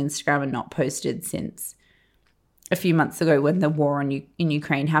dark on Instagram and not posted since a few months ago when the war in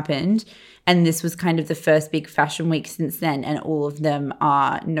Ukraine happened. And this was kind of the first big fashion week since then. And all of them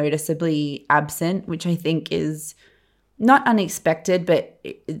are noticeably absent, which I think is not unexpected, but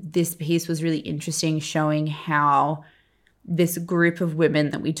this piece was really interesting, showing how this group of women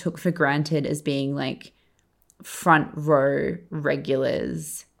that we took for granted as being like front row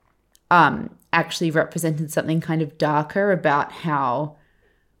regulars actually represented something kind of darker about how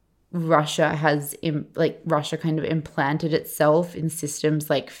Russia has Russia kind of implanted itself in systems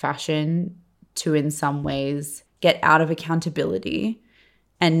like fashion to in some ways get out of accountability.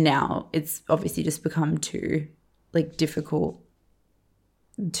 And now it's obviously just become too like difficult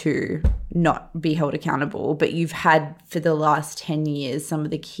to not be held accountable. But you've had for the last 10 years, some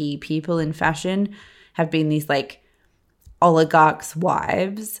of the key people in fashion have been these like oligarchs'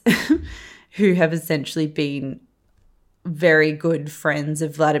 wives who have essentially been very good friends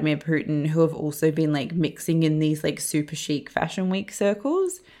of Vladimir Putin, who have also been like mixing in these like super chic fashion week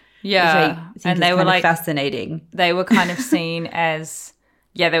circles. Yeah. And they were like fascinating. They were kind of seen as,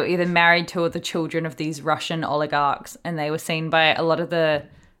 they were either married to or the children of these Russian oligarchs, and they were seen by a lot of the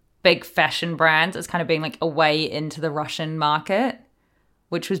big fashion brands as kind of being like a way into the Russian market,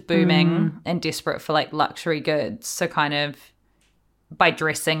 which was booming and desperate for like luxury goods. So kind of by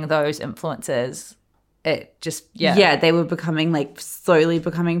dressing those influencers, it just, Yeah, they were becoming like slowly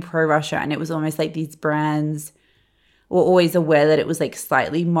becoming pro-Russia, and it was almost like these brands were always aware that it was like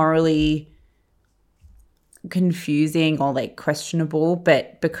slightly morally confusing or like questionable,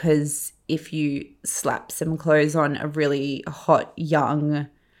 but because if you slap some clothes on a really hot, young,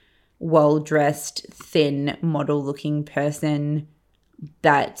 well-dressed, thin, model-looking person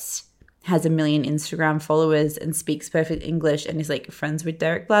that has 1 million Instagram followers and speaks perfect English and is like friends with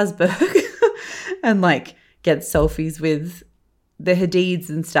Derek Blasberg and like gets selfies with the Hadids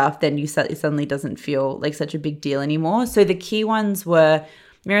and stuff, then it suddenly doesn't feel like such a big deal anymore. So the key ones were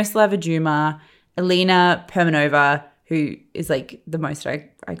Miroslava Duma, Elena Permanova, who is like the most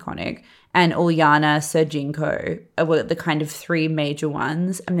iconic, and Ulyana Sergenko were the kind of three major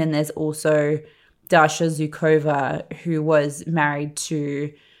ones. And then there's also Dasha Zhukova, who was married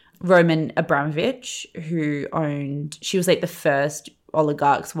to Roman Abramovich, she was like the first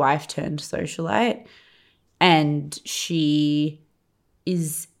oligarch's wife turned socialite. And she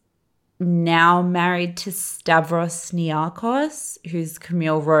is now married to Stavros Niarchos, who's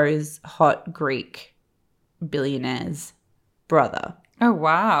Camille Rowe's hot Greek billionaire's brother. Oh,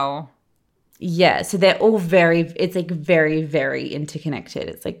 wow. Yeah, so they're all it's like very, very interconnected.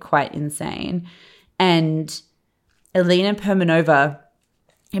 It's like quite insane. And Elena Permanova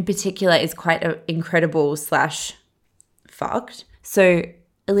in particular is quite incredible / fucked. So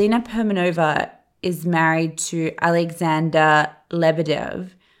Elena Permanova is married to Alexander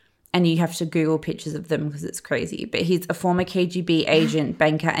Lebedev, and you have to Google pictures of them because it's crazy. But he's a former KGB agent,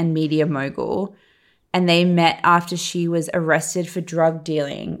 banker, and media mogul. And they met after she was arrested for drug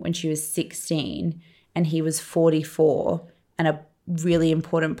dealing when she was 16 and he was 44 and a really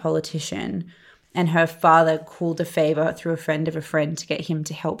important politician. And her father called a favor through a friend of a friend to get him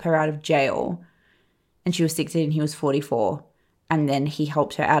to help her out of jail. And she was 16 and he was 44. And then he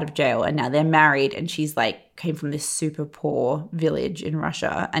helped her out of jail, and now they're married, and she's like came from this super poor village in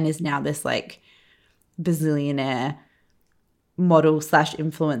Russia and is now this like bazillionaire model /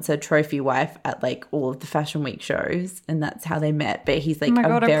 influencer trophy wife at like all of the fashion week shows. And that's how they met. But he's like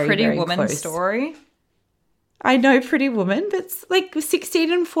a very, Pretty very Woman close story. I know, Pretty Woman, but it's like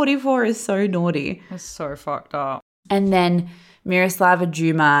 16 and 44 is so naughty. It's so fucked up. And then Miroslava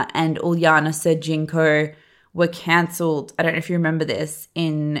Duma and Ulyana Sergenko were cancelled, I don't know if you remember this,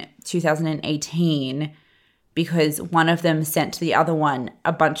 in 2018 because one of them sent to the other one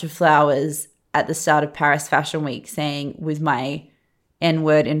a bunch of flowers at the start of Paris Fashion Week saying, with my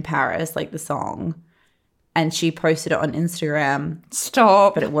N-word in Paris, like the song. And she posted it on Instagram.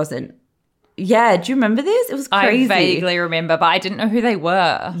 Stop. But it wasn't. Yeah, do you remember this? It was crazy. I vaguely remember, but I didn't know who they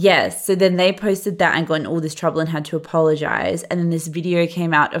were. Yes, so then they posted that and got in all this trouble and had to apologize. And then this video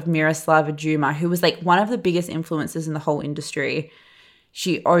came out of Miroslava Duma, who was like one of the biggest influencers in the whole industry.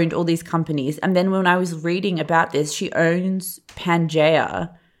 She owned all these companies. And then when I was reading about this, she owns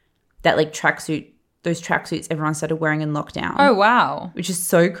Pangea, that like those tracksuits everyone started wearing in lockdown. Oh, wow. Which is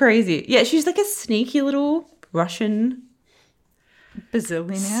so crazy. Yeah, she's like a sneaky little Russian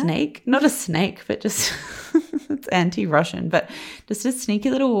bazillionaire snake. Not a snake, but just it's anti-Russian, but just a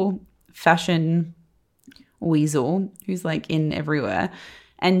sneaky little fashion weasel who's like in everywhere.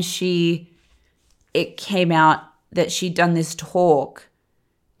 And it came out that she'd done this talk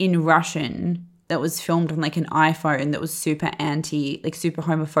in Russian that was filmed on like an iPhone that was super super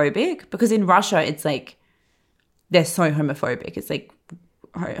homophobic, because in Russia it's like they're so homophobic. It's like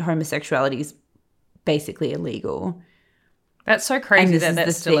homosexuality is basically illegal. That's so crazy that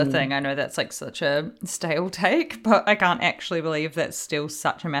that's still a thing. I know that's like such a stale take, but I can't actually believe that's still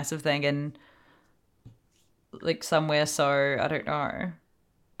such a massive thing in like somewhere so, I don't know.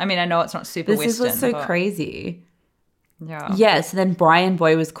 I mean, I know it's not super Western. This is what's so crazy. Yeah. Yeah, so then Brian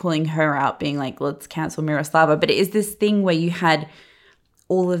Boy was calling her out, being like, let's cancel Miroslava. But it is this thing where you had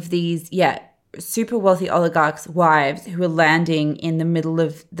all of these, super wealthy oligarchs' wives who are landing in the middle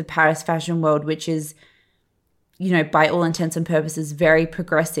of the Paris fashion world, which is, you know, by all intents and purposes, very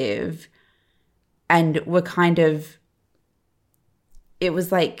progressive. And were kind of, it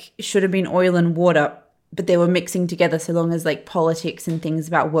was like, should have been oil and water, but they were mixing together so long as like politics and things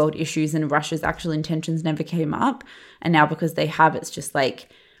about world issues and Russia's actual intentions never came up. And now because they have, it's just like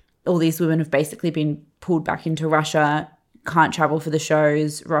all these women have basically been pulled back into Russia, can't travel for the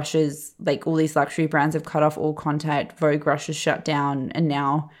shows. Russia's like all these luxury brands have cut off all contact. Vogue Russia's shut down, and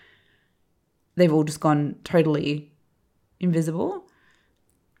now they've all just gone totally invisible.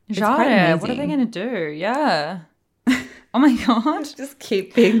 Jade, what are they going to do? Yeah. Oh my God. Just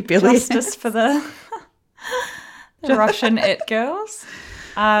keep being Billy. Justice for the Russian it girls.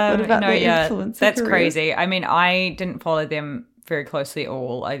 What about the influencer that's career? crazy. I mean, I didn't follow them very closely at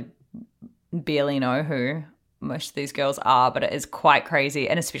all. I barely know who most of these girls are, but it is quite crazy.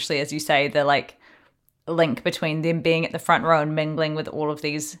 And especially, as you say, the like link between them being at the front row and mingling with all of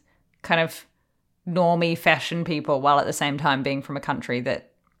these kind of normie fashion people, while at the same time being from a country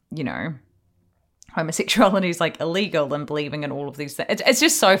that, you know, homosexuality is like illegal, and believing in all of these things. It's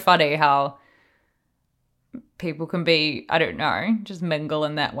just so funny how people can be, I don't know, just mingle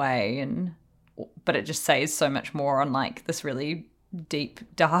in that way, but it just says so much more on like this really deep,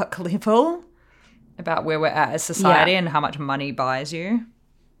 dark level about where we're at as society and how much money buys you.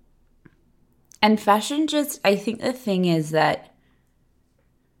 And fashion just, I think the thing is that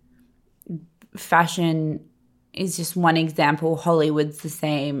fashion is just one example. Hollywood's the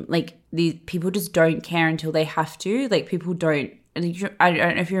same. Like, these people just don't care until they have to. Like, people don't, I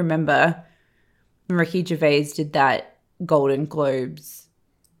don't know if you remember, Ricky Gervais did that Golden Globes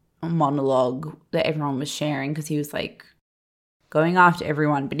monologue that everyone was sharing, because he was like going after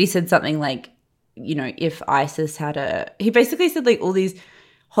everyone. But he said something like, you know, if ISIS had he basically said like all these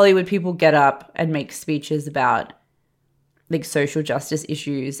Hollywood people get up and make speeches about like social justice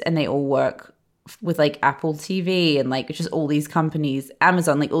issues, and they all work with like Apple TV and like just all these companies,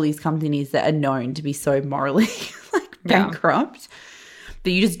 Amazon, like all these companies that are known to be so morally like bankrupt.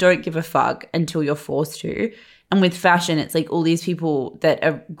 But you just don't give a fuck until you're forced to. And with fashion, it's like all these people that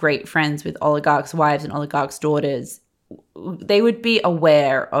are great friends with oligarchs' wives and oligarchs' daughters, they would be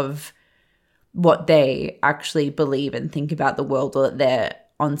aware of what they actually believe and think about the world, or that they're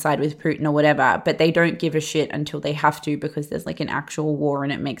on side with Putin or whatever, but they don't give a shit until they have to, because there's like an actual war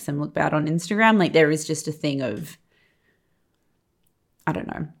and it makes them look bad on Instagram. Like, there is just a thing of, I don't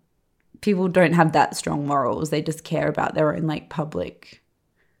know, people don't have that strong morals. They just care about their own like public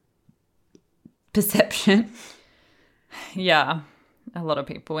perception. Yeah, a lot of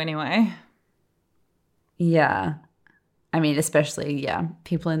people anyway. Yeah. I mean, especially,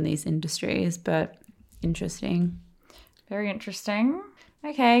 people in these industries, but interesting. Very interesting.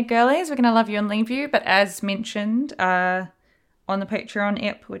 Okay, girlies, we're going to love you and leave you. But as mentioned on the Patreon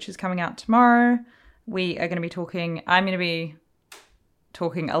app, which is coming out tomorrow, I'm going to be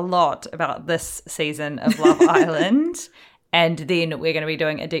talking a lot about this season of Love Island. And then we're going to be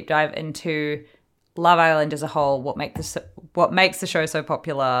doing a deep dive into Love Island as a whole, what makes the show so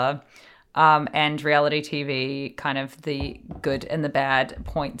popular, and reality TV, kind of the good and the bad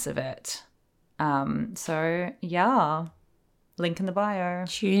points of it. Link in the bio.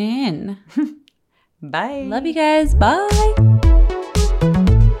 Tune in. Bye. Love you guys. Bye.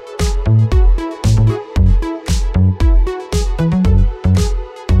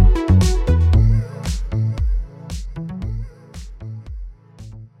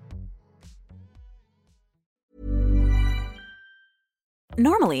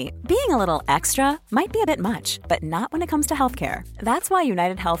 Normally, being a little extra might be a bit much, but not when it comes to healthcare. That's why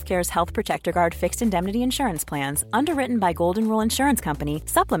United Healthcare's Health Protector Guard fixed indemnity insurance plans, underwritten by Golden Rule Insurance Company,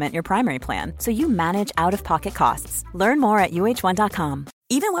 supplement your primary plan so you manage out-of-pocket costs. Learn more at uh1.com.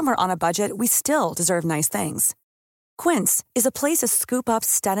 Even when we're on a budget, we still deserve nice things. Quince is a place to scoop up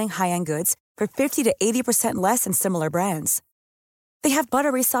stunning high-end goods for 50 to 80% less than similar brands. They have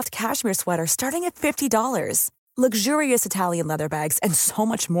buttery soft cashmere sweaters starting at $50, luxurious Italian leather bags, and so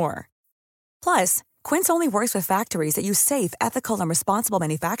much more. Plus, Quince only works with factories that use safe, ethical, and responsible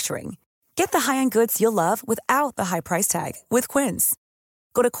manufacturing. Get the high-end goods you'll love without the high price tag with Quince.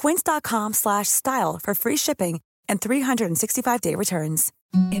 Go to quince.com/style for free shipping and 365-day returns.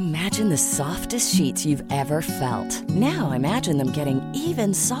 Imagine the softest sheets you've ever felt. Now imagine them getting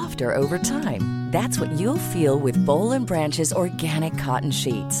even softer over time. That's what you'll feel with Boll & Branch's organic cotton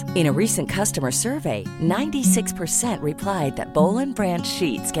sheets. In a recent customer survey, 96% replied that Boll & Branch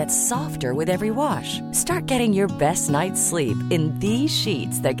sheets get softer with every wash. Start getting your best night's sleep in these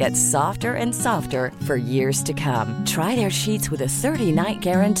sheets that get softer and softer for years to come. Try their sheets with a 30-night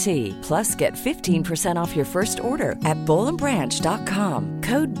guarantee. Plus, get 15% off your first order at bollandbranch.com.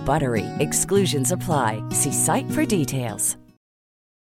 Code BUTTERY. Exclusions apply. See site for details.